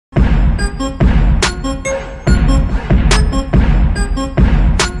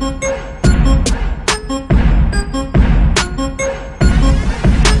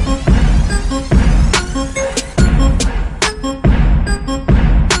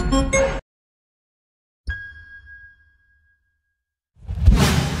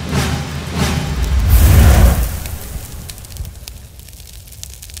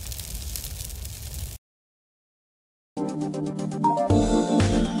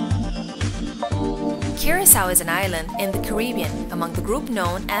Curacao is an island in the Caribbean among the group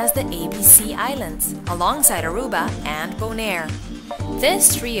known as the ABC Islands, alongside Aruba and Bonaire.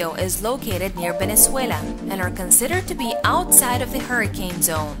 This trio is located near Venezuela and are considered to be outside of the hurricane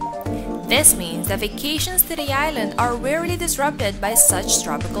zone. This means that vacations to the island are rarely disrupted by such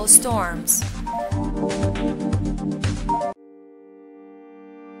tropical storms.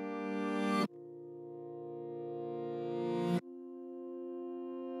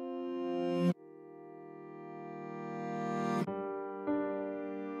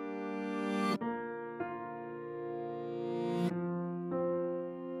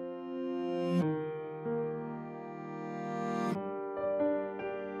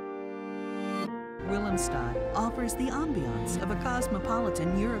 Stein offers the ambiance of a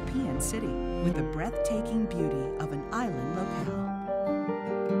cosmopolitan European city with the breathtaking beauty of an island locale.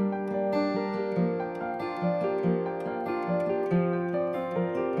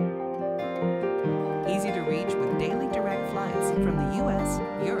 Easy to reach with daily direct flights from the US,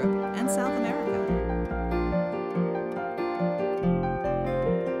 Europe, and South America.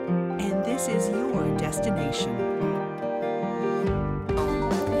 And this is your destination.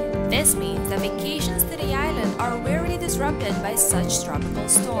 This means that vacations to the island are rarely disrupted by such tropical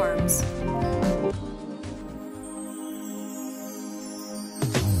storms.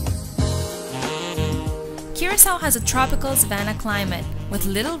 Curacao has a tropical savanna climate with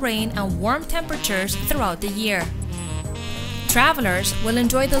little rain and warm temperatures throughout the year. Travelers will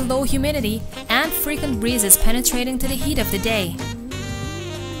enjoy the low humidity and frequent breezes penetrating to the heat of the day.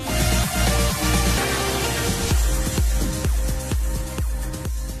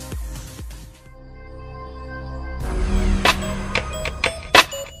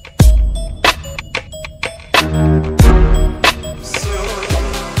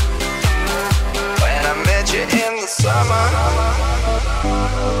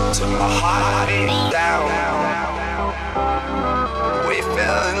 Took my heart down. We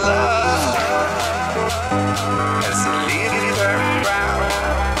fell in love. As a